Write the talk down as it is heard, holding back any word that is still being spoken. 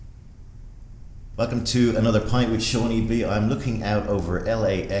Welcome to another Pint with Seaniebee. I'm looking out over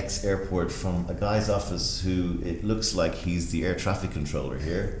LAX airport from a guy's office who it looks like he's the air traffic controller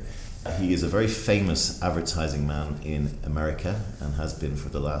here. He is a very famous advertising man in America and has been for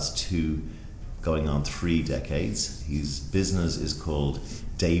the last 3 decades. His business is called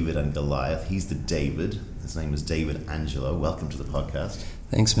David and Goliath. He's the David. His name is David Angelo. Welcome to the podcast.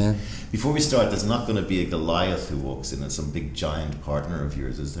 Thanks, man. Before we start, there's not going to be a Goliath who walks in and some big giant partner of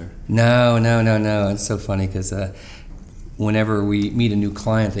yours, is there? No. It's so funny because whenever we meet a new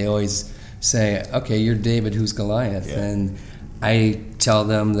client, they always say, okay, you're David, who's Goliath? Yeah. And I tell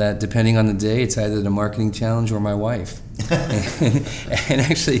them that depending on the day, it's either the marketing challenge or my wife. and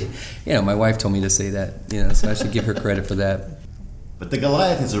actually, my wife told me to say that, so I should give her credit for that. But the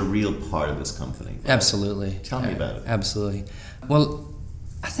Goliath is a real part of this company. Right? Absolutely. Tell me about it. Absolutely. Well,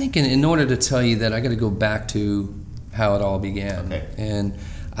 I think in order to tell you that, I got to go back to how it all began. Okay. And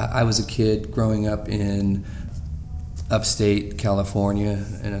I was a kid growing up in upstate California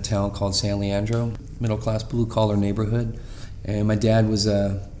in a town called San Leandro, middle-class, blue-collar neighborhood. And my dad was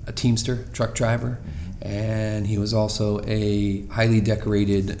a Teamster, truck driver, and he was also a highly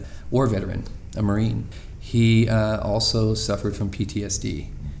decorated war veteran, a Marine. He also suffered from PTSD.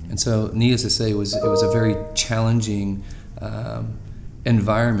 And so, needless to say, it was a very challenging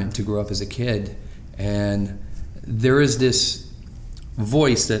environment to grow up as a kid. And there is this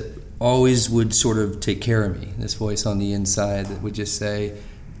voice that always would sort of take care of me, this voice on the inside that would just say,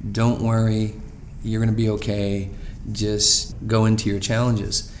 don't worry, you're going to be okay, just go into your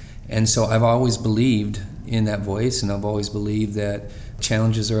challenges. And so I've always believed in that voice, and I've always believed that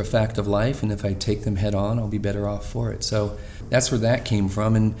challenges are a fact of life, and if I take them head on, I'll be better off for it. So that's where that came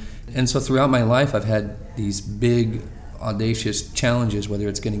from. And so throughout my life, I've had these big, audacious challenges, whether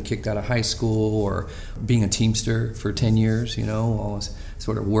it's getting kicked out of high school or being a Teamster for 10 years, always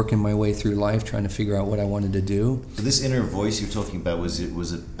sort of working my way through life, trying to figure out what I wanted to do. So this inner voice you're talking about, was it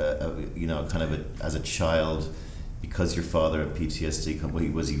as a child, because your father had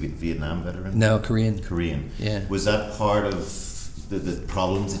PTSD, was he a Vietnam veteran? No, Korean. Yeah. Was that part of the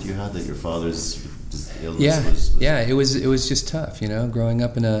problems that you had, that your father's illness was? Yeah, it was just tough, growing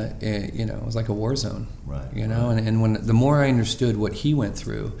up in it was like a war zone, right? And when the more I understood what he went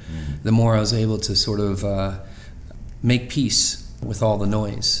through, the more I was able to sort of make peace with all the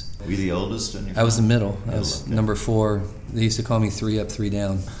noise. Were you the oldest? I was the middle. I was number 4. They used to call me 3 up, 3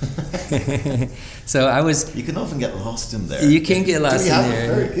 down. So I was. You can often get lost in there. You can get lost in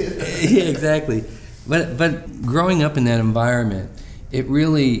there. Yeah, exactly. But growing up in that environment, it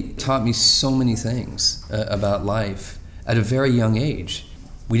really taught me so many things about life at a very young age.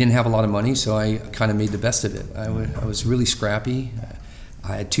 We didn't have a lot of money, so I kind of made the best of it. I was really scrappy.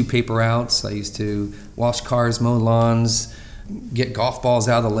 I had 2 paper routes. I used to wash cars, mow lawns, get golf balls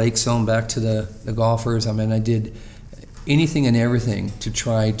out of the lake, sell them back to the golfers. I mean, I did anything and everything to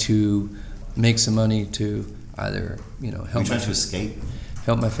try to make some money to either, help. Were you trying to escape?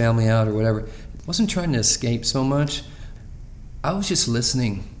 Help my family out or whatever. I wasn't trying to escape so much. I was just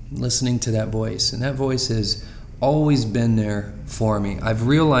listening to that voice, and that voice has always been there for me. I've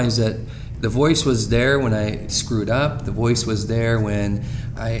realized that the voice was there when I screwed up. The voice was there when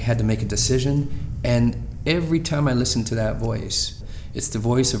I had to make a decision, and every time I listen to that voice, it's the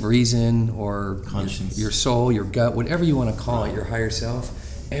voice of reason or conscience, your soul, your gut, whatever you want to call it, your higher self.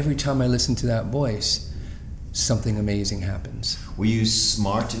 Every time I listen to that voice, something amazing happens. Were you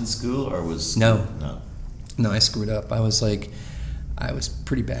smart in school, or was No, I screwed up. I was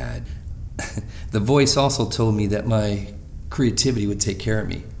pretty bad. The voice also told me that my creativity would take care of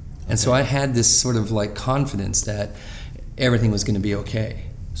me. And so I had this sort of like confidence that everything was going to be okay.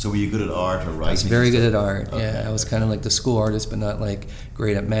 So were you good at art or writing? I was very good at art, okay. Yeah. I was kind of like the school artist, but not like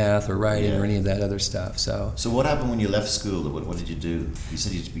great at math or writing or any of that other stuff. So what happened when you left school? What did you do? You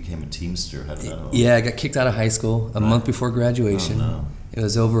said you became a Teamster. How did that all? Yeah, I got kicked out of high school a month before graduation. Oh, no. It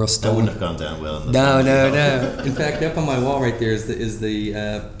was over a stolen. That wouldn't have gone down well. No. In fact, up on my wall right there is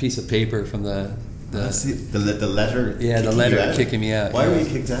the piece of paper from the letter. Yeah, the letter kicking me out. Why were you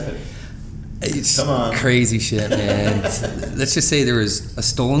kicked out? It's Come on. Crazy shit, man. Let's just say there was a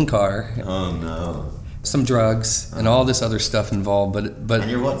stolen car. Oh no. Some drugs and all this other stuff involved, but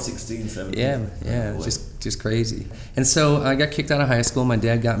and you're what, 16, 17? Yeah, just crazy. And so I got kicked out of high school. My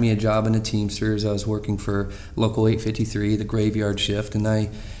dad got me a job in the Teamsters. I was working for Local 853, the graveyard shift, and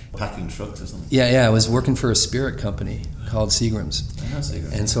packing trucks or something? Yeah, I was working for a spirit company called Seagram's.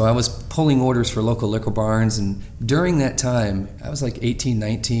 And so I was pulling orders for local liquor barns, and during that time, I was like 18,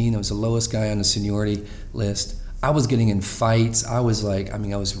 19. I was the lowest guy on the seniority list. I was getting in fights. I was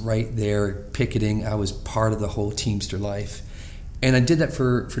right there picketing. I was part of the whole Teamster life. And I did that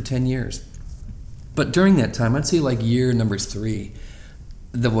for 10 years. But during that time, I'd say like year number 3,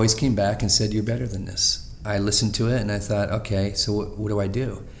 the voice came back and said, "You're better than this." I listened to it and I thought, okay, so what do I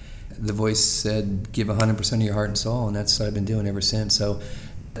do? The voice said, "Give 100% of your heart and soul," and that's what I've been doing ever since. So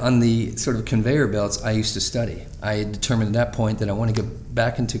on the sort of conveyor belts, I used to study. I determined at that point that I want to get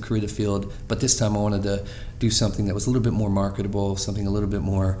back into career the field, but this time I wanted to do something that was a little bit more marketable, something a little bit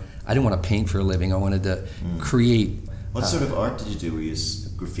more, I didn't want to paint for a living, I wanted to create. What sort of art did you do? Were you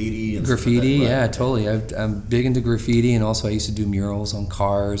graffiti? And Graffiti, stuff like that? yeah, totally. I'm big into graffiti, and also I used to do murals on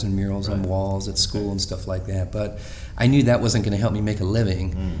cars and murals on walls at school and stuff like that. But I knew that wasn't going to help me make a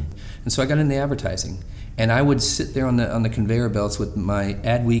living, and so I got into advertising. And I would sit there on the conveyor belts with my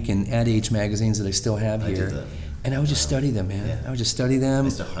Adweek and Ad Age magazines that I still have here, did that. and I would just study them, man. Yeah. I would just study them. I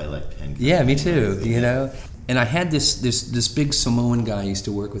used to highlight pen. Yeah, me too. You know, and I had this big Samoan guy used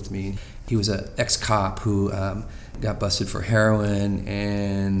to work with me. He was an ex-cop who got busted for heroin,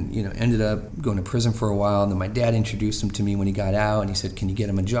 and ended up going to prison for a while. And then my dad introduced him to me when he got out, and he said, "Can you get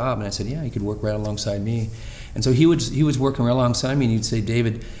him a job?" And I said, "Yeah, he could work right alongside me." And so he was working right alongside me, and he'd say,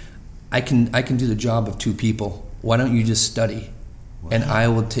 "David, I can do the job of 2 people. Why don't you just study? And I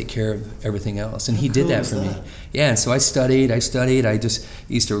will take care of everything else." And he did that for me. Yeah, and so I studied. I just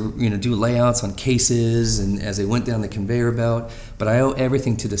used to do layouts on cases, and as they went down the conveyor belt. But I owe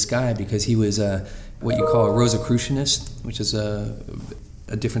everything to this guy because he was what you call a Rosicrucianist, which is a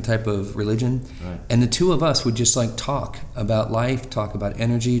different type of religion. Right. And the 2 of us would just like talk about life, talk about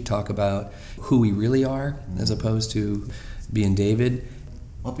energy, talk about who we really are, as opposed to being David.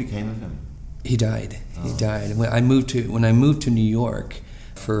 What became of him? He died. He died. And when I moved to New York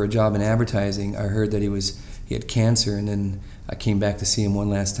for a job in advertising, I heard that he had cancer, and then I came back to see him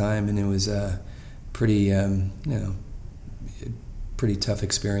one last time, and it was pretty tough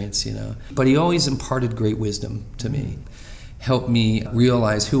experience, But he always imparted great wisdom to me, helped me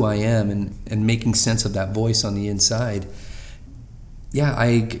realize who I am, and making sense of that voice on the inside. Yeah,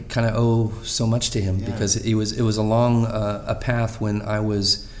 I kind of owe so much to him because it was along a path when I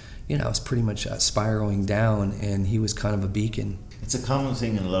was, I was pretty much spiraling down, and he was kind of a beacon. It's a common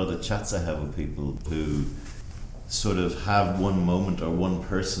thing in a lot of the chats I have with people who sort of have one moment or one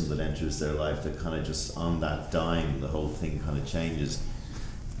person that enters their life that kind of just on that dime, the whole thing kind of changes.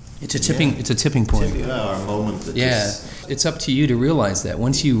 It's a tipping point. Or a moment that It's up to you to realize that.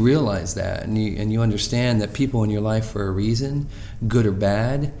 Once you realize that and you understand that people in your life for a reason, good or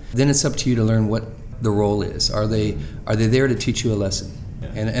bad, then it's up to you to learn what the role is. Are they there to teach you a lesson? Yeah.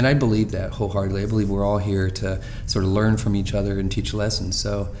 And I believe that wholeheartedly. I believe we're all here to sort of learn from each other and teach lessons.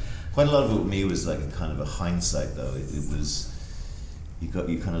 So quite a lot of it with me was like a kind of a hindsight, though. It was you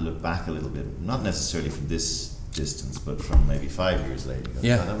kind of look back a little bit, not necessarily from this distance, but from maybe 5 years later.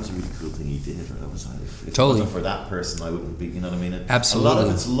 That was a really cool thing he did. Or that was if it wasn't for that person, I wouldn't be. You know what I mean? Absolutely. A lot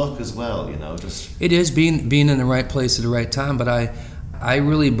of it's luck as well. Just it is being in the right place at the right time. But I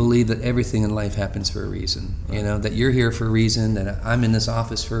really believe that everything in life happens for a reason. Right. That you're here for a reason. That I'm in this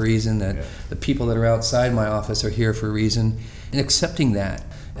office for a reason. That the people that are outside my office are here for a reason. And accepting that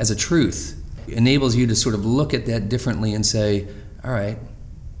as a truth enables you to sort of look at that differently and say, all right,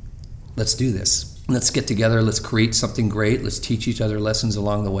 let's do this. Let's get together, let's create something great, let's teach each other lessons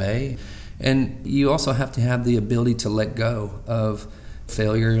along the way. And you also have to have the ability to let go of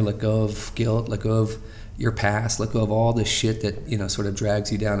failure, let go of guilt, let go of your past, let go of all this shit that sort of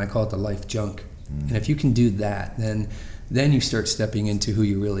drags you down. I call it the life junk. And if you can do that, then you start stepping into who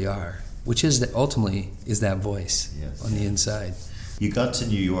you really are, which is that ultimately is that voice on the inside. You got to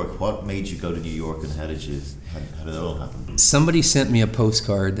New York. What made you go to New York, and how did that all happen? Somebody sent me a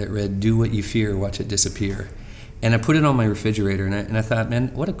postcard that read, "Do what you fear, watch it disappear." And I put it on my refrigerator, and I thought, man,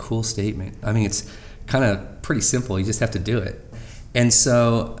 what a cool statement. I mean, it's kind of pretty simple. You just have to do it. And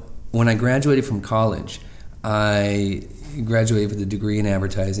so when I graduated from college, I graduated with a degree in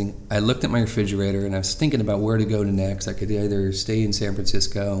advertising. I looked at my refrigerator, and I was thinking about where to go to next. I could either stay in San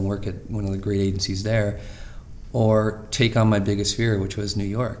Francisco and work at one of the great agencies there, or take on my biggest fear, which was New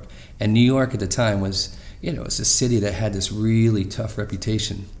York. And New York at the time was, it was a city that had this really tough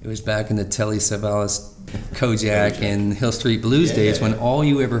reputation. It was back in the Telly Savalas, Kojak, and Hill Street Blues days when all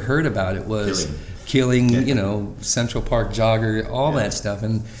you ever heard about it was killing Central Park jogger, all that stuff.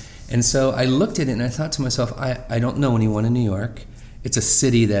 And so I looked at it and I thought to myself, I don't know anyone in New York. It's a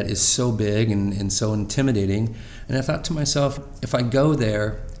city that is so big and so intimidating. And I thought to myself, if I go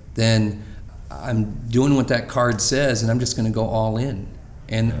there, then I'm doing what that card says, and I'm just going to go all in.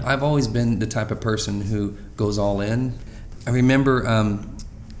 And I've always been the type of person who goes all in. I remember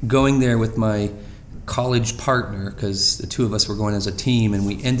going there with my college partner, because the 2 of us were going as a team, and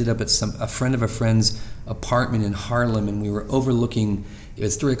we ended up at a friend of a friend's apartment in Harlem, and we were overlooking, It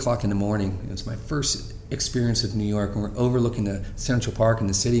was 3 o'clock in the morning. It was my first experience with New York, and we're overlooking the Central Park in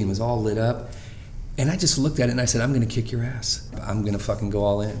the city, and it was all lit up. And I just looked at it and I said, I'm going to kick your ass. I'm going to fucking go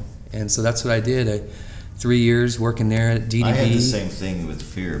all in. And so that's what I did. 3 years working there at DDB. I had the same thing with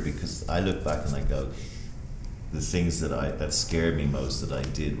fear, because I look back and I go, the things that scared me most that I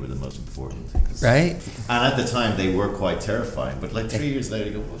did were the most important. Right? And at the time they were quite terrifying, but like 3 years later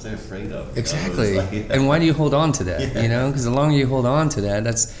you go, what was I afraid of? Exactly. Like, yeah. And why do you hold on to that? Yeah. You know, because the longer you hold on to that,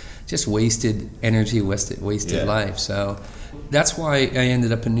 that's just wasted energy, wasted life. So that's why I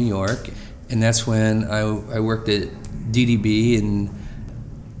ended up in New York, and that's when I worked at DDB, and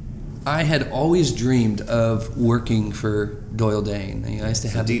I had always dreamed of working for Doyle Dane. I used to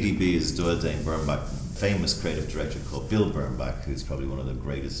have DDB is Doyle Dane Bernbach, famous creative director called Bill Bernbach, who's probably one of the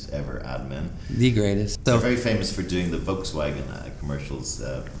greatest ever ad men. The greatest. They're very famous for doing the Volkswagen commercials,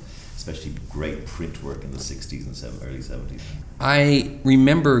 especially great print work in the 60s and early 70s. I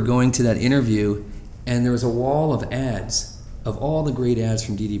remember going to that interview, and there was a wall of ads, of all the great ads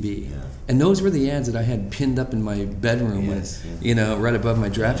from DDB. Yeah. And those were the ads that I had pinned up in my bedroom, you know, right above my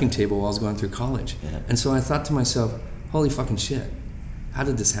drafting table while I was going through college. Yeah. And so I thought to myself, holy fucking shit, how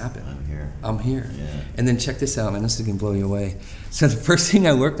did this happen? I'm here. Yeah. And then check this out, man, this is going to blow you away. So the first thing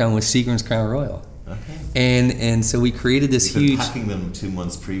I worked on was Seagram's Crown Royal. Okay. And so we created this huge... packing them 2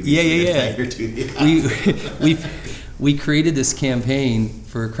 months previously. We created this campaign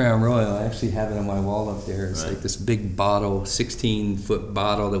for Crown Royal. I actually have it on my wall up there. It's like this big bottle, 16-foot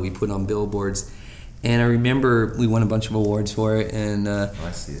bottle that we put on billboards. And I remember we won a bunch of awards for it. And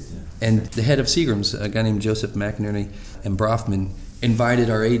I see it, yeah. And the head of Seagram's, a guy named Joseph McInerney and Brofman, invited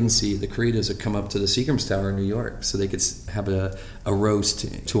our agency, the creatives, to come up to the Seagram's Tower in New York so they could have a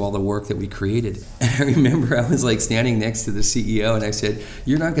roast to all the work that we created. And I remember I was like standing next to the CEO, and I said,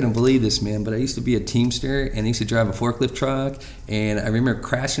 you're not going to believe this, man, but I used to be a Teamster, and I used to drive a forklift truck, and I remember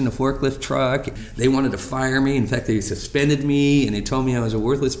crashing the forklift truck. They wanted to fire me. In fact, they suspended me, and they told me I was a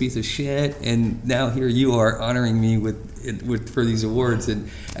worthless piece of shit, and now here you are honoring me for these awards. And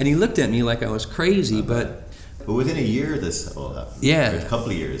he looked at me like I was crazy, but within a year, this all happened. Yeah. Or a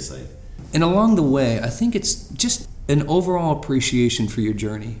couple of years. And along the way, I think it's just an overall appreciation for your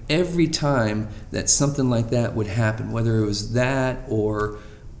journey. Every time that something like that would happen, whether it was that or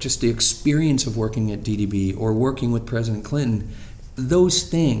just the experience of working at DDB or working with President Clinton, those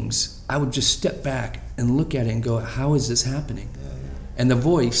things, I would just step back and look at it and go, how is this happening? Yeah. And that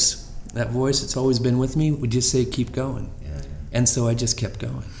voice that's always been with me would just say, keep going. Yeah. And so I just kept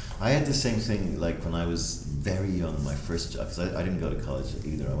going. I had the same thing, like when I was very young, my first job, because I didn't go to college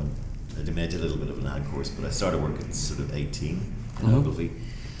either. I did a little bit of an ad course, but I started work at sort of 18 in Ogilvy.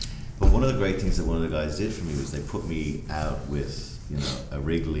 But one of the great things that one of the guys did for me was they put me out with, you know, a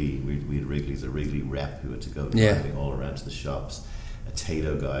Wrigley, we had Wrigley's, a Wrigley rep who had to go driving all around to the shops. A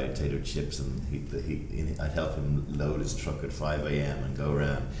Tato guy, Tato Chips, and I'd help him load his truck at 5 a.m. and go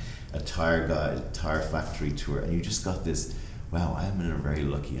around. A tire guy, tire factory tour, and you just got this, wow, I am in a very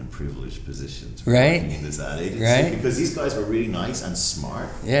lucky and privileged position to be working in this ad agency, because these guys were really nice and smart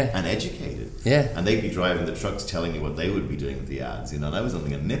and educated. Yeah. And they'd be driving the trucks telling you what they would be doing with the ads, you know, and I was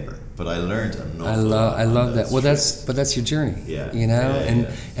only a nipper, but I learned an awful lot. I love that. Well, that's your journey. Yeah. You know,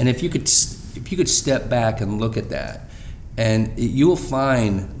 and if you could step back and look at that, and you'll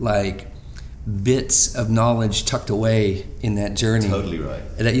find like bits of knowledge tucked away in that journey. Totally right.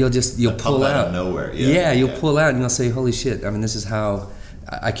 That you'll pull out of nowhere. You'll pull out and you'll say, holy shit, I mean, this is how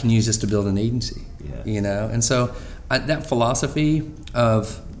I can use this to build an agency. Yeah. You know? And so that philosophy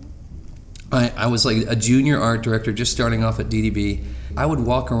of, I was like a junior art director just starting off at DDB. I would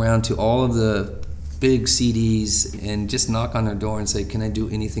walk around to all of the big CDs and just knock on their door and say, can I do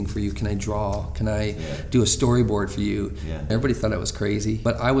anything for you? Can I draw? Can I do a storyboard for you? Yeah. Everybody thought I was crazy,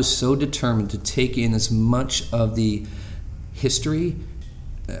 but I was so determined to take in as much of the history.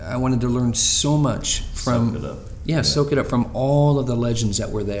 I wanted to learn so much from soak it up from all of the legends that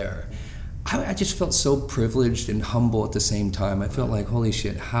were there. I just felt so privileged and humble at the same time. I felt like, holy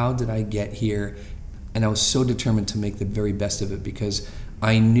shit, how did I get here? And I was so determined to make the very best of it, because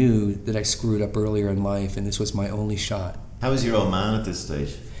I knew that I screwed up earlier in life, and this was my only shot. How was your old man at this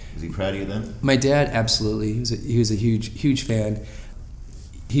stage? Was he proud of you then? My dad, absolutely. He was a huge fan.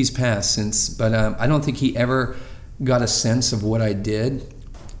 He's passed since, but I don't think he ever got a sense of what I did.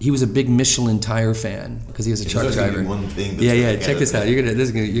 He was a big Michelin tire fan because he was a truck driver. One thing check this out. You're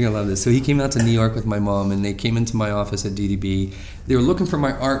gonna love this. So he came out to New York with my mom, and they came into my office at DDB. They were looking for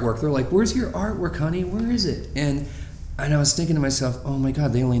my artwork. They're like, "Where's your artwork, honey? Where is it?" And And I was thinking to myself, oh my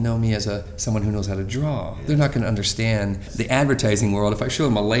God, they only know me as someone who knows how to draw. Yeah. They're not going to understand the advertising world. If I show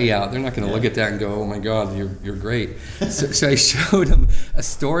them a layout, they're not going to look at that and go, oh my God, you're great. so I showed them a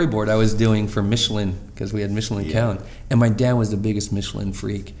storyboard I was doing for Michelin, because we had Michelin count. And my dad was the biggest Michelin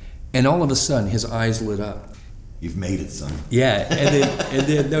freak. And all of a sudden, his eyes lit up. You've made it, son. Yeah, and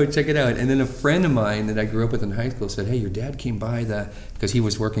then no, check it out. And then a friend of mine that I grew up with in high school said, hey, your dad came by because he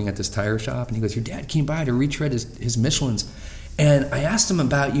was working at this tire shop, and he goes, your dad came by to retread his Michelins. And I asked him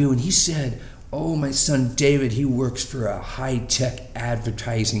about you, and he said, oh, my son David, he works for a high-tech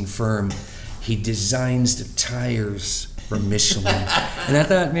advertising firm. He designs the tires for Michelin. And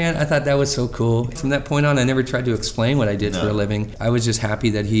I thought that was so cool. From that point on, I never tried to explain what I did for a living. I was just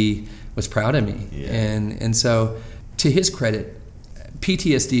happy that he was proud of me. Yeah. And so, to his credit,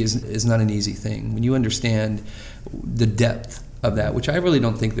 PTSD is not an easy thing. When you understand the depth of that, which I really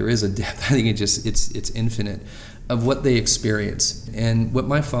don't think there is a depth, I think it's infinite, of what they experience. And what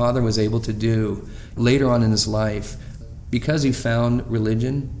my father was able to do later on in his life, because he found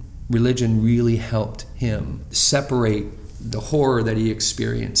religion really helped him separate the horror that he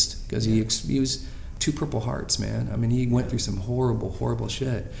experienced, because he was two Purple Hearts, man. I mean, he went through some horrible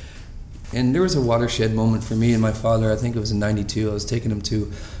shit. And there was a watershed moment for me and my father. I think it was in '92. I was taking him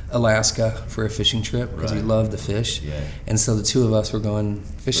to Alaska for a fishing trip because he loved the fish. Yeah. And so the two of us were going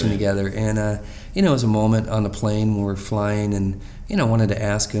fishing together. And, it was a moment on the plane when we were flying, and, I wanted to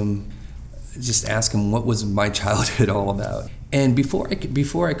ask him what was my childhood all about. And before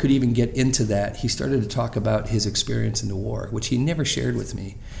I could even get into that, he started to talk about his experience in the war, which he never shared with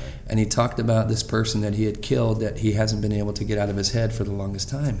me. And he talked about this person that he had killed that he hasn't been able to get out of his head for the longest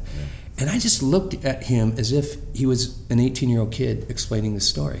time. Yeah. And I just looked at him as if he was an 18-year-old kid explaining the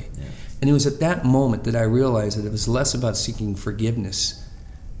story. Yeah. And it was at that moment that I realized that it was less about seeking forgiveness,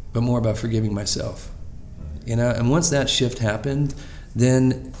 but more about forgiving myself. And once that shift happened,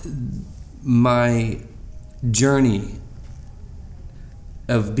 then my journey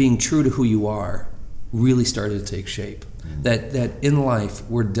of being true to who you are really started to take shape. Mm-hmm. That in life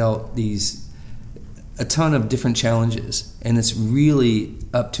we're dealt a ton of different challenges, and it's really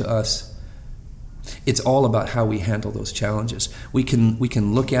up to us. It's all about how we handle those challenges. We can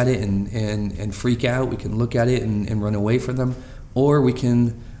look at it and freak out. We can look at it and run away from them, or we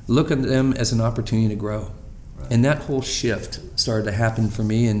can look at them as an opportunity to grow. Right. And that whole shift started to happen for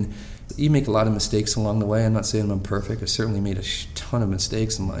me. And you make a lot of mistakes along the way. I'm not saying I'm perfect. I certainly made a ton of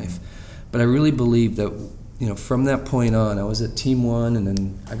mistakes in life. But I really believe that, from that point on, I was at Team 1, and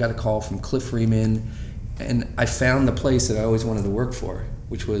then I got a call from Cliff Freeman, and I found the place that I always wanted to work for,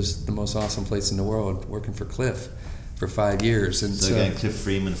 which was the most awesome place in the world, working for Cliff for 5 years. And so again, Cliff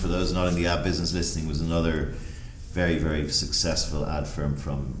Freeman, for those not in the ad business listening, was another very, very successful ad firm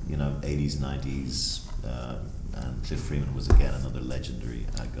from 80s, 90s. And Cliff Freeman was again another legendary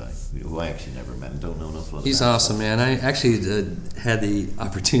ad guy who I actually never met and don't know enough about. He's awesome, man. I actually had the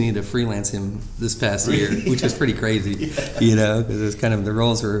opportunity to freelance him this past year, which was pretty crazy, because it was kind of the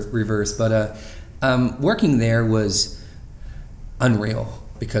roles were reversed. But working there was unreal,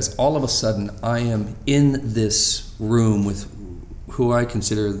 because all of a sudden I am in this room with who I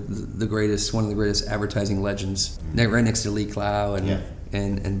consider one of the greatest advertising legends, right next to Lee Clow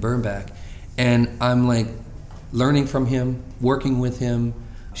and Bernbach, and I'm like learning from him, working with him,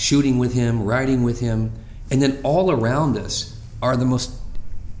 shooting with him, writing with him, and then all around us are the most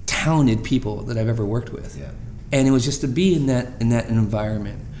talented people that I've ever worked with. Yeah. And it was just to be in that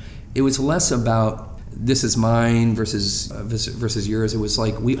environment. It was less about this is mine versus yours. It was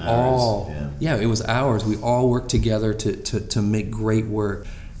like it was ours. We all worked together to make great work.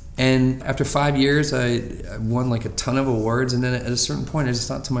 And after 5 years, I won like a ton of awards, and then at a certain point, I just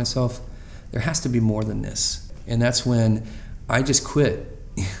thought to myself, there has to be more than this. And that's when I just quit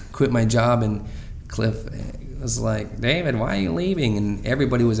my job. And Cliff was like, David, why are you leaving? And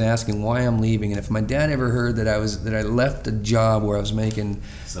everybody was asking why I'm leaving. And if my dad ever heard that I left a job where I was making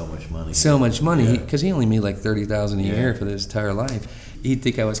so much money, because he only made like $30,000 a year for his entire life, he'd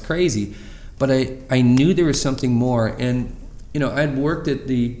think I was crazy. But I knew there was something more. And I'd worked at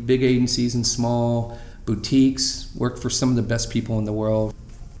the big agencies and small boutiques, worked for some of the best people in the world.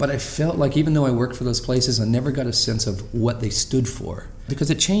 But I felt like even though I worked for those places, I never got a sense of what they stood for,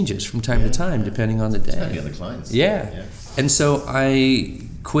 because it changes from time to time depending on the day. Depending on the clients. Yeah. And so I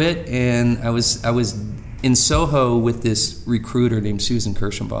quit, and I was in Soho with this recruiter named Susan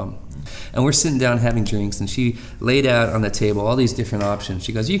Kirschenbaum. And we're sitting down having drinks, and she laid out on the table all these different options.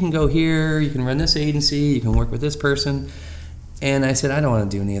 She goes, you can go here, you can run this agency, you can work with this person. And I said, I don't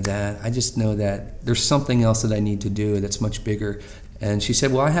want to do any of that. I just know that there's something else that I need to do that's much bigger. And she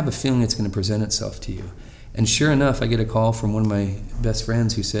said, well, I have a feeling it's going to present itself to you. And sure enough, I get a call from one of my best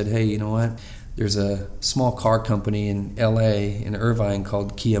friends who said, hey, you know what? There's a small car company in LA, in Irvine,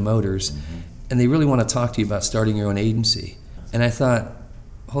 called Kia Motors, and they really want to talk to you about starting your own agency. And I thought,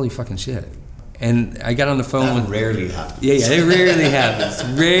 holy fucking shit. And I got on the phone with... That rarely happens. Yeah, it rarely happens.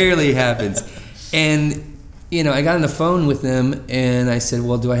 Rarely happens. And, you know, I got on the phone with them, and I said,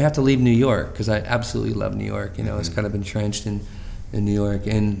 well, do I have to leave New York? Because I absolutely love New York. You know, it's kind of entrenched in New York.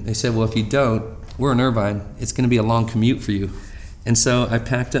 And they said, well, if you don't, we're in Irvine. It's going to be a long commute for you. And so I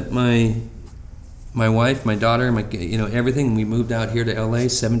packed up my wife, my daughter, everything, and we moved out here to LA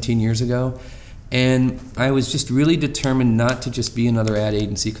 17 years ago. And I was just really determined not to just be another ad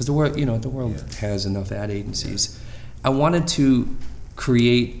agency, because the world has enough ad agencies. I wanted to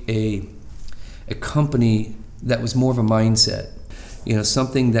create a company that was more of a mindset,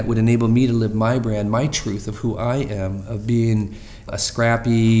 something that would enable me to live my brand, my truth of who I am, of being a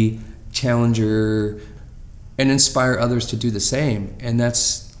scrappy challenger, and inspire others to do the same. And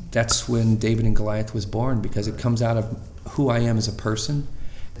that's when David and Goliath was born, because it comes out of who I am as a person.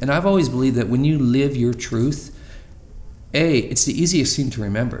 And I've always believed that when you live your truth, it's the easiest thing to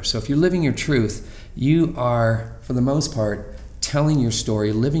remember. So if you're living your truth, you are, for the most part, telling your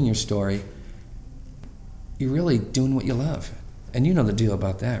story, living your story. You're really doing what you love. And you know the deal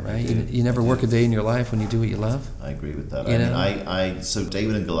about that, right? You never work a day in your life when you do what you love. I agree with that. So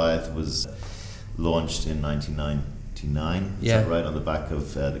David and Goliath was launched in 1999, is that right? On the back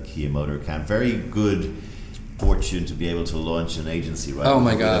of the Kia Motor Camp. Very good fortune to be able to launch an agency, right? Oh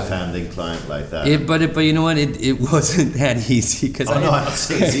my God! With a founding client like that. But you know what? It wasn't that easy, because I'm not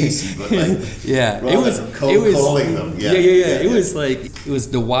saying it's easy, but it was calling them. It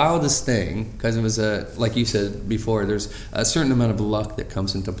was the wildest thing, because it was like you said before, there's a certain amount of luck that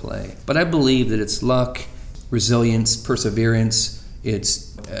comes into play. But I believe that it's luck, resilience, perseverance,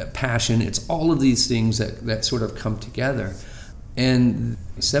 it's passion, it's all of these things that sort of come together. And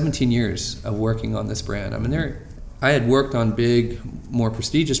 17 years of working on this brand. I mean, I had worked on big, more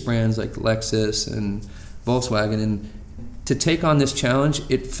prestigious brands like Lexus and Volkswagen, and to take on this challenge,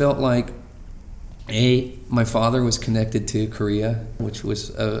 it felt like, my father was connected to Korea, which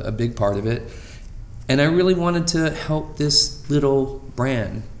was a big part of it, and I really wanted to help this little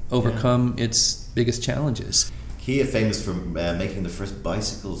brand overcome its biggest challenges. Kia famous for making the first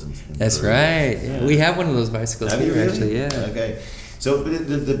bicycles in That's Korea. right. Yeah. We have one of those bicycles here, really? actually. Yeah. Okay. So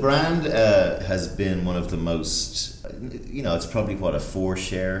the brand has been one of the most, it's probably a 4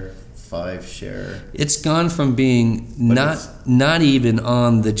 share, 5 share. It's gone from being not even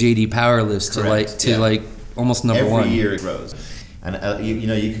on the JD Power list to almost number one. Every year it grows. And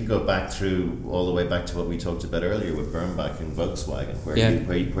you can go back all the way back to what we talked about earlier with Bernbach and Volkswagen,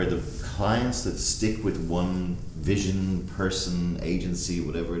 where the clients that stick with one vision, person, agency,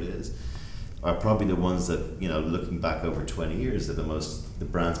 whatever it is, are probably the ones that, looking back over 20 years, are the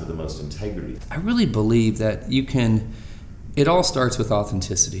brands with the most integrity. I really believe that it all starts with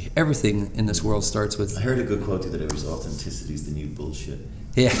authenticity. Everything in this world starts with... I heard a good quote the other day, was authenticity is the new bullshit.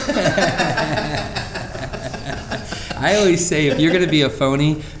 Yeah. I always say, if you're going to be a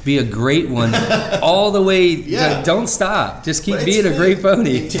phony, be a great one all the way. Yeah. Don't stop. Just keep being a great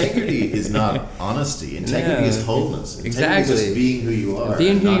phony. Integrity is not honesty. Integrity is wholeness. Integrity exactly. is just being who you are.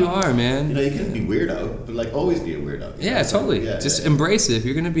 Being who you are, man. You can be weirdo, but always be a weirdo. Yeah, totally. Just embrace it. If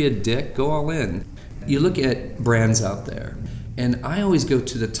you're going to be a dick, go all in. You look at brands out there, and I always go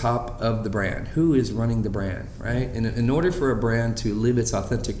to the top of the brand. Who is running the brand, right? And in order for a brand to live its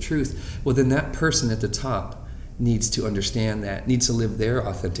authentic truth, well, then that person at the top needs to understand that, needs to live their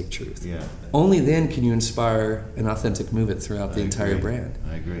authentic truth. Yeah. Only then can you inspire an authentic movement throughout the entire brand.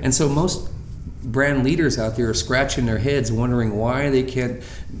 I agree. And so most brand leaders out there are scratching their heads wondering why they can't,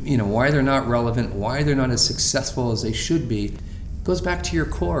 why they're not relevant, why they're not as successful as they should be. It goes back to your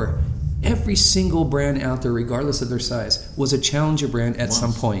core. Every single brand out there, regardless of their size, was a challenger brand at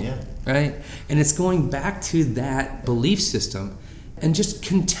some point, right? And it's going back to that belief system and just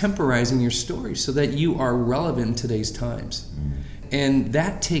contemporizing your story so that you are relevant in today's times. And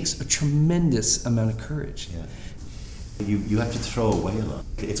that takes a tremendous amount of courage. Yeah. You have to throw away a lot.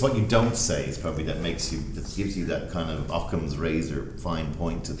 It's what you don't say is probably that gives you that kind of Occam's razor fine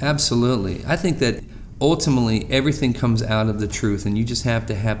point to Absolutely. I think that ultimately everything comes out of the truth, and you just have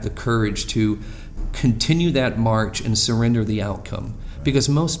to have the courage to continue that march and surrender the outcome. Because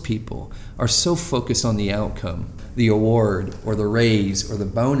most people are so focused on the outcome, the award or the raise or the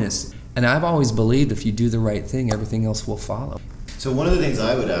bonus. And I've always believed if you do the right thing, everything else will follow. So one of the things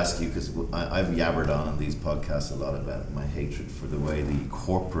I would ask you, because I've yabbered on these podcasts a lot about my hatred for the way the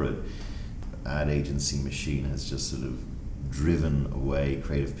corporate ad agency machine has just sort of driven away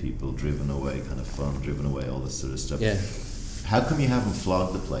creative people, driven away kind of fun, driven away all this sort of stuff. Yeah. How come you haven't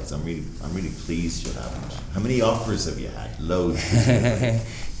flogged the place? I'm really pleased you haven't. How many offers have you had? Loads.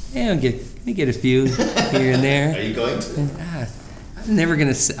 Yeah, I get a few here and there. Are you going to?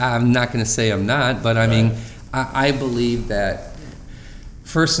 I'm not gonna say I'm not, but I mean, I believe that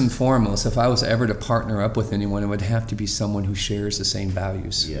first and foremost, if I was ever to partner up with anyone, it would have to be someone who shares the same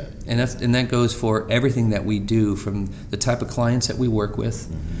values. Yeah. And that goes for everything that we do, from the type of clients that we work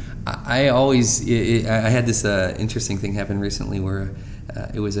with. Mm-hmm. I had this interesting thing happen recently where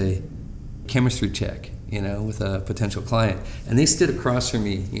it was a chemistry check, with a potential client, and they stood across from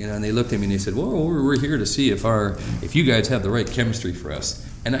me, and they looked at me and they said, "Well, we're here to see if you guys have the right chemistry for us."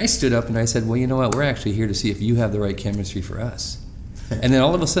 And I stood up and I said, "Well, you know what? We're actually here to see if you have the right chemistry for us." And then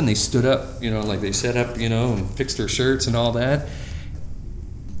all of a sudden they stood up, like they set up, and fixed their shirts and all that.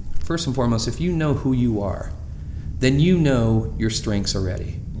 First and foremost, if you know who you are, then you know your strengths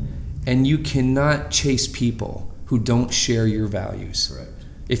already. And you cannot chase people who don't share your values. Correct.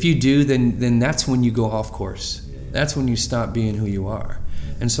 If you do, then that's when you go off course. Yeah. That's when you stop being who you are.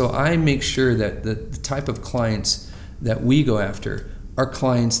 Yeah. And so I make sure that the type of clients that we go after are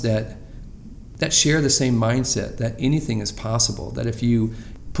clients that share the same mindset, that anything is possible, that if you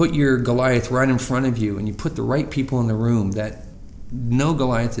put your Goliath right in front of you and you put the right people in the room, that no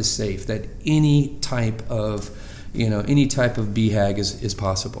Goliath is safe, that any type of BHAG is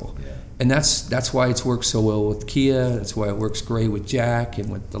possible. Yeah. And that's why it's worked so well with Kia, that's why it works great with Jack and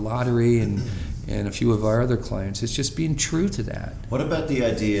with the lottery and a few of our other clients. It's just being true to that. What about the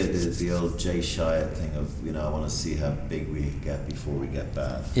idea, the old Jay Shia thing of, I want to see how big we get before we get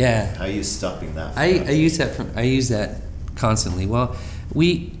bad? Yeah. How are you stopping that? I use that constantly. Well,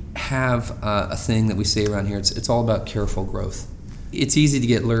 we have a thing that we say around here. It's all about careful growth. It's easy to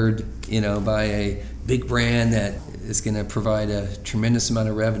get lured, by a big brand that is going to provide a tremendous amount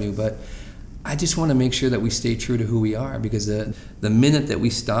of revenue, but I just want to make sure that we stay true to who we are, because the minute that we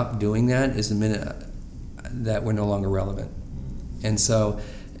stop doing that is the minute that we're no longer relevant. And so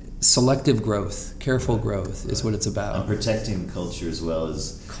selective growth, careful growth is what it's about. And protecting culture as well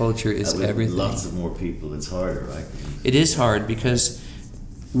as... Culture is with everything. Lots of more people, it's harder, right? It is hard because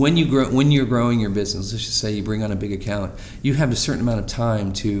when you're growing your business, let's just say you bring on a big account, you have a certain amount of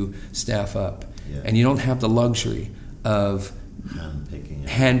time to staff up. Yeah. And you don't have the luxury of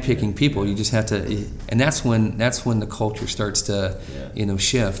handpicking people. You just have to, and that's when the culture starts to,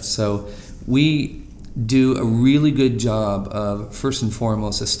 shift. So we do a really good job of, first and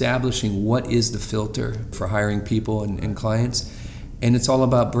foremost, establishing what is the filter for hiring people and clients. And it's all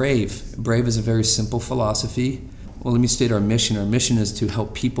about Brave. Brave is a very simple philosophy. Well, let me state our mission. Our mission is to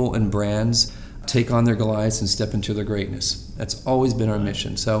help people and brands take on their Goliaths and step into their greatness. That's always been our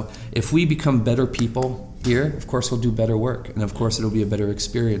mission. So if we become better people here, of course we'll do better work. And of course it'll be a better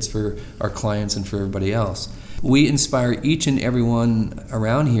experience for our clients and for everybody else. We inspire each and everyone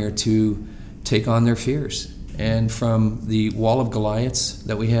around here to take on their fears. And from the wall of Goliaths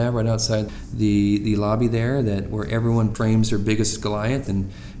that we have right outside the lobby there, where everyone frames their biggest Goliath,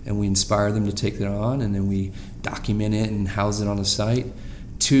 and we inspire them to take that on, and then we document it and house it on a site,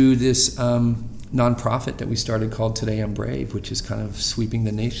 to this nonprofit that we started called Today I'm Brave, which is kind of sweeping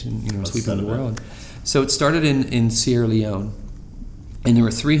the nation, sweeping the world. So it started in Sierra Leone, and there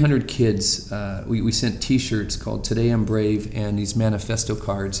were 300 kids. We sent T-shirts called Today I'm Brave and these manifesto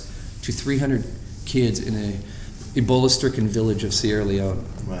cards to 300 kids in a Ebola-stricken village of Sierra Leone.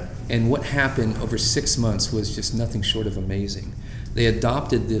 Right. And what happened over 6 months was just nothing short of amazing. They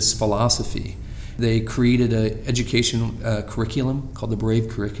adopted this philosophy. They created an education curriculum called the Brave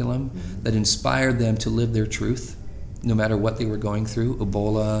Curriculum that inspired them to live their truth, no matter what they were going through,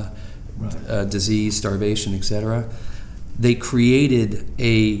 Ebola, disease, starvation, etc. They created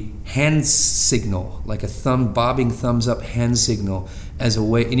a hand signal, like a bobbing thumbs up hand signal, as a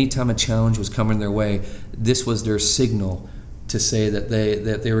way, anytime a challenge was coming their way, this was their signal to say that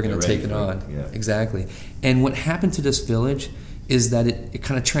they were going to take it on. Yeah. Exactly. And what happened to this village is that it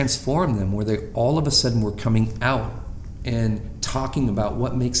kind of transformed them, where they all of a sudden were coming out and talking about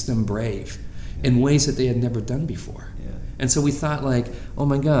what makes them brave in ways that they had never done before. Yeah. And so we thought, like, oh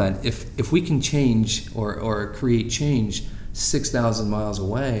my God, if we can change or create change 6,000 miles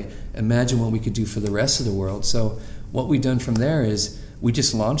away, imagine what we could do for the rest of the world. So what we've done from there is we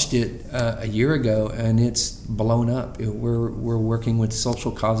just launched it a year ago, and it's blown up. We're working with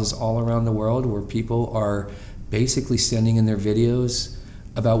social causes all around the world, where people are basically sending in their videos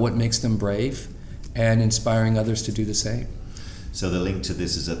about what makes them brave and inspiring others to do the same. So the link to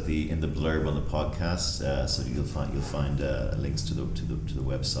this is in the blurb on the podcast. So you'll find links to the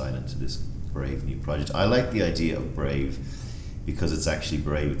website and to this Brave new project. I like the idea of Brave because it's actually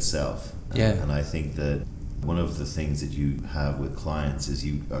brave itself. Yeah. And I think that one of the things that you have with clients is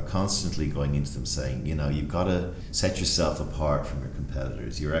you are constantly going into them saying, you know, you've got to set yourself apart from your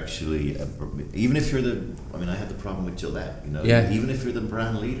competitors. You're actually, even if you're I had the problem with Gillette, you know, even if you're the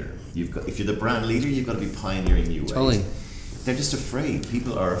brand leader, if you're the brand leader, you've got to be pioneering new ways. Totally. They're just afraid.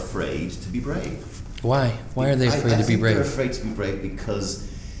 People are afraid to be brave. Why? Why are they afraid to be brave? They're afraid to be brave because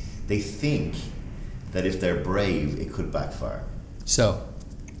they think that if they're brave, it could backfire. So,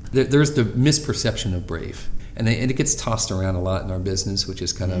 there's the misperception of brave. And it gets tossed around a lot in our business, which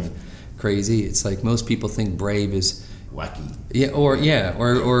is kind of crazy. It's like most people think brave is wacky.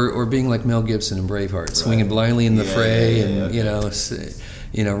 Or being like Mel Gibson in Braveheart, swinging blindly in the fray, and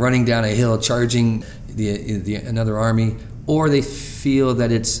you know, running down a hill, charging the another army. Or they feel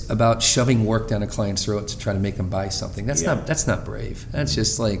that it's about shoving work down a client's throat to try to make them buy something. That's not brave. That's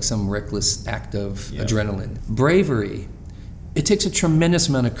just like some reckless act of adrenaline. Bravery, it takes a tremendous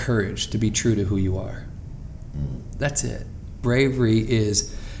amount of courage to be true to who you are. That's it. Bravery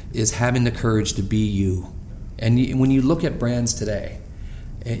is having the courage to be you. And when you look at brands today,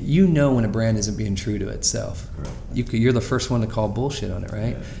 you know when a brand isn't being true to itself. Correct. You're the first one to call bullshit on it,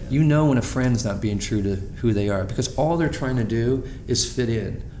 right? You know when a friend's not being true to who they are, because all they're trying to do is fit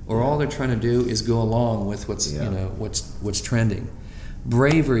in, or all they're trying to do is go along with what's trending.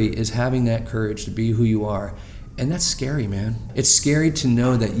 Bravery is having that courage to be who you are. And that's scary, man. It's scary to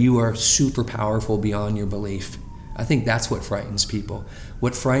know that you are super powerful beyond your belief. I think that's what frightens people.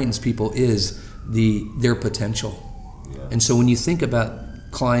 What frightens people is their potential. Yeah. And so when you think about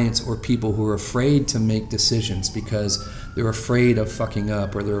clients or people who are afraid to make decisions because they're afraid of fucking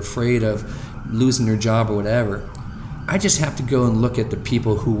up or they're afraid of losing their job or whatever, I just have to go and look at the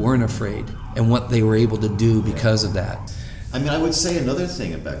people who weren't afraid and what they were able to do because of that. I mean, I would say another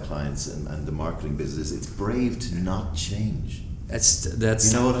thing about clients and the marketing business, it's brave to not change. That's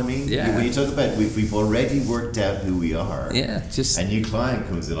you know what I mean? Yeah. When you talk about we've already worked out who we are. Yeah, just a new client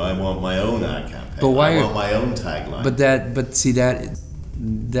comes in, I want my own ad campaign. But why I want my own tagline. But see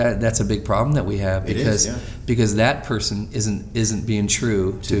that's a big problem that we have because that person isn't being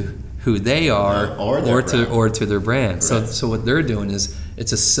true to who they are or to their brand. So what they're doing is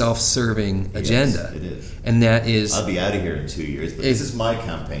it's a self-serving agenda. It is. And that is, I'll be out of here in 2 years, but this is my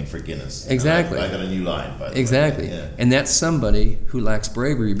campaign for Guinness. Exactly. I got a new line, by the way. Exactly. Yeah. And that's somebody who lacks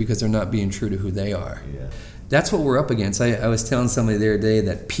bravery because they're not being true to who they are. Yeah. That's what we're up against. I was telling somebody the other day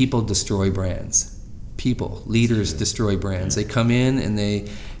that people destroy brands. Leaders destroy brands. They come in and they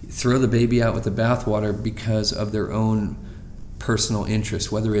throw the baby out with the bathwater because of their own personal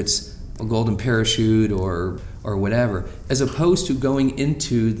interest, whether it's a golden parachute or whatever, as opposed to going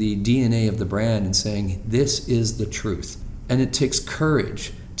into the DNA of the brand and saying, this is the truth. And it takes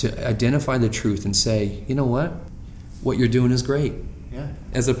courage to identify the truth and say, you know what you're doing is great. Yeah.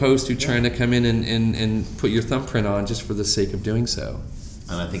 As opposed to trying to come in and put your thumbprint on just for the sake of doing so.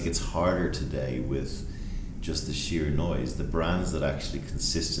 And I think it's harder today with just the sheer noise. The brands that actually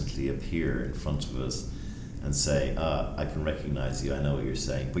consistently appear in front of us and say, I can recognize you, I know what you're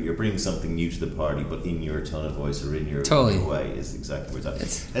saying, but you're bringing something new to the party, but in your tone of voice or in your way is exactly where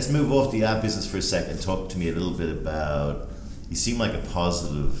it's at. Let's move off the ad business for a second and talk to me a little bit about, you seem like a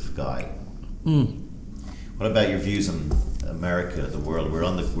positive guy. What about your views on America, the world? We're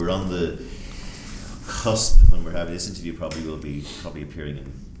on the cusp when we're having this interview. Will be appearing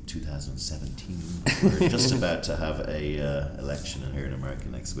in 2017. We're just about to have a election in here in America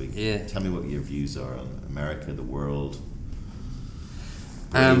next week. Yeah. Tell me what your views are on America, the world,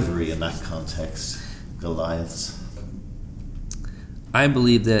 bravery in that context, Goliaths. I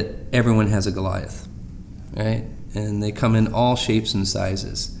believe that everyone has a Goliath, right? And they come in all shapes and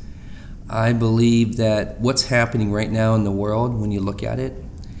sizes. I believe that what's happening right now in the world, when you look at it,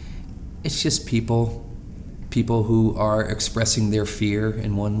 it's just people who are expressing their fear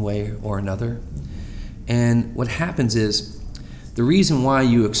in one way or another. And what happens is, the reason why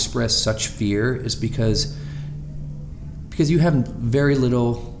you express such fear is because you have very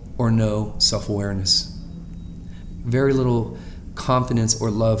little or no self-awareness, very little confidence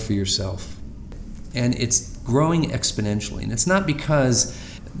or love for yourself. And it's growing exponentially. And it's not because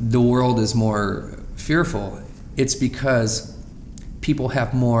the world is more fearful, it's because people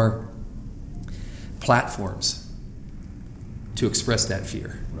have more platforms to express that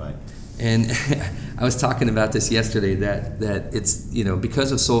fear. Right. And I was talking about this yesterday, that it's,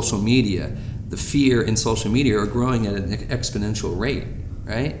 because of social media, the fear in social media are growing at an exponential rate,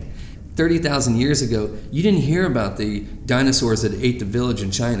 right? 30,000 years ago, you didn't hear about the dinosaurs that ate the village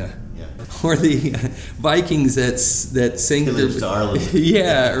in China. Or the Vikings that sank their Ireland.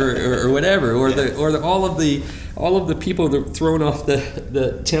 or whatever, or all of the all of the people that were thrown off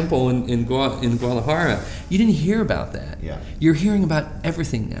the temple in Guadalajara, you didn't hear about that. Yeah. You're hearing about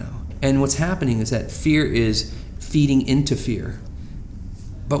everything now. And what's happening is that fear is feeding into fear.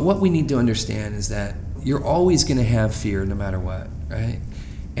 But what we need to understand is that you're always going to have fear no matter what, right?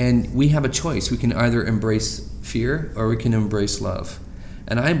 And we have a choice. We can either embrace fear or we can embrace love.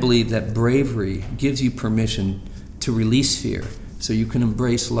 And I believe that bravery gives you permission to release fear so you can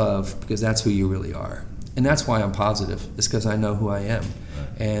embrace love, because that's who you really are. And that's why I'm positive. It's because I know who I am.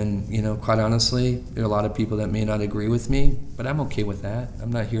 And, quite honestly, there are a lot of people that may not agree with me, but I'm okay with that.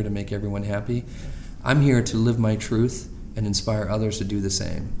 I'm not here to make everyone happy. I'm here to live my truth and inspire others to do the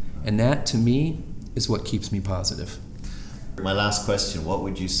same. And that, to me, is what keeps me positive. My last question, what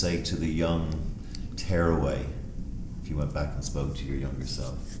would you say to the young tearaway if you went back and spoke to your younger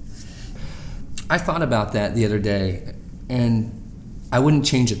self? I thought about that the other day, and I wouldn't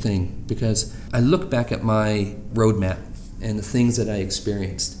change a thing, because I look back at my roadmap and the things that I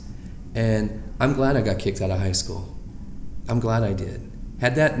experienced, and I'm glad I got kicked out of high school. I'm glad I did.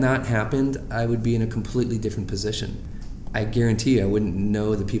 Had that not happened, I would be in a completely different position. I guarantee you I wouldn't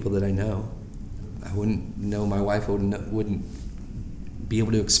know the people that I know. I wouldn't know my wife. I wouldn't be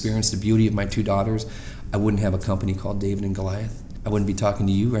able to experience the beauty of my 2 daughters. I wouldn't have a company called David and Goliath. I wouldn't be talking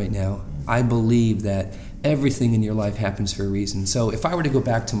to you right now. I believe that everything in your life happens for a reason. So if I were to go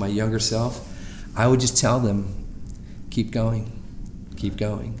back to my younger self, I would just tell them, keep going, keep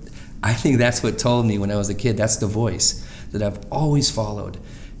going. I think that's what told me when I was a kid. That's the voice that I've always followed.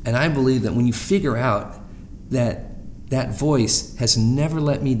 And I believe that when you figure out that that voice has never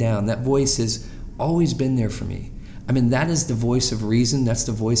let me down, that voice has always been there for me. I mean, that is the voice of reason. That's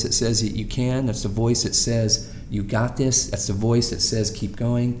the voice that says that you can. That's the voice that says you got this. That's the voice that says keep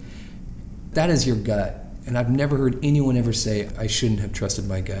going. That is your gut. And I've never heard anyone ever say, I shouldn't have trusted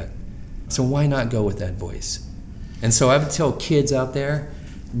my gut. So why not go with that voice? And so I would tell kids out there,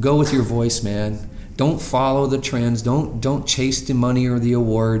 go with your voice, man. Don't follow the trends. Don't chase the money or the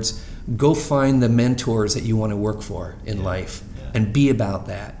awards. Go find the mentors that you want to work for in life and be about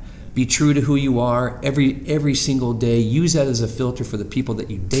that. Be true to who you are every single day. Use that as a filter for the people that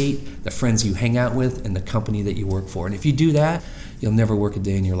you date, the friends you hang out with, and the company that you work for. And if you do that, you'll never work a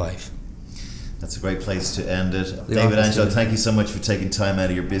day in your life. That's a great place to end it. David, Angelo, thank you so much for taking time out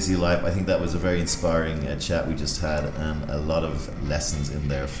of your busy life. I think that was a very inspiring chat we just had, and a lot of lessons in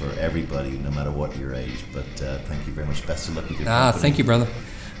there for everybody, no matter what your age. But thank you very much. Best of luck with your company. Thank you, brother.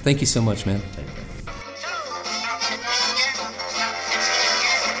 Thank you so much, man. Take care.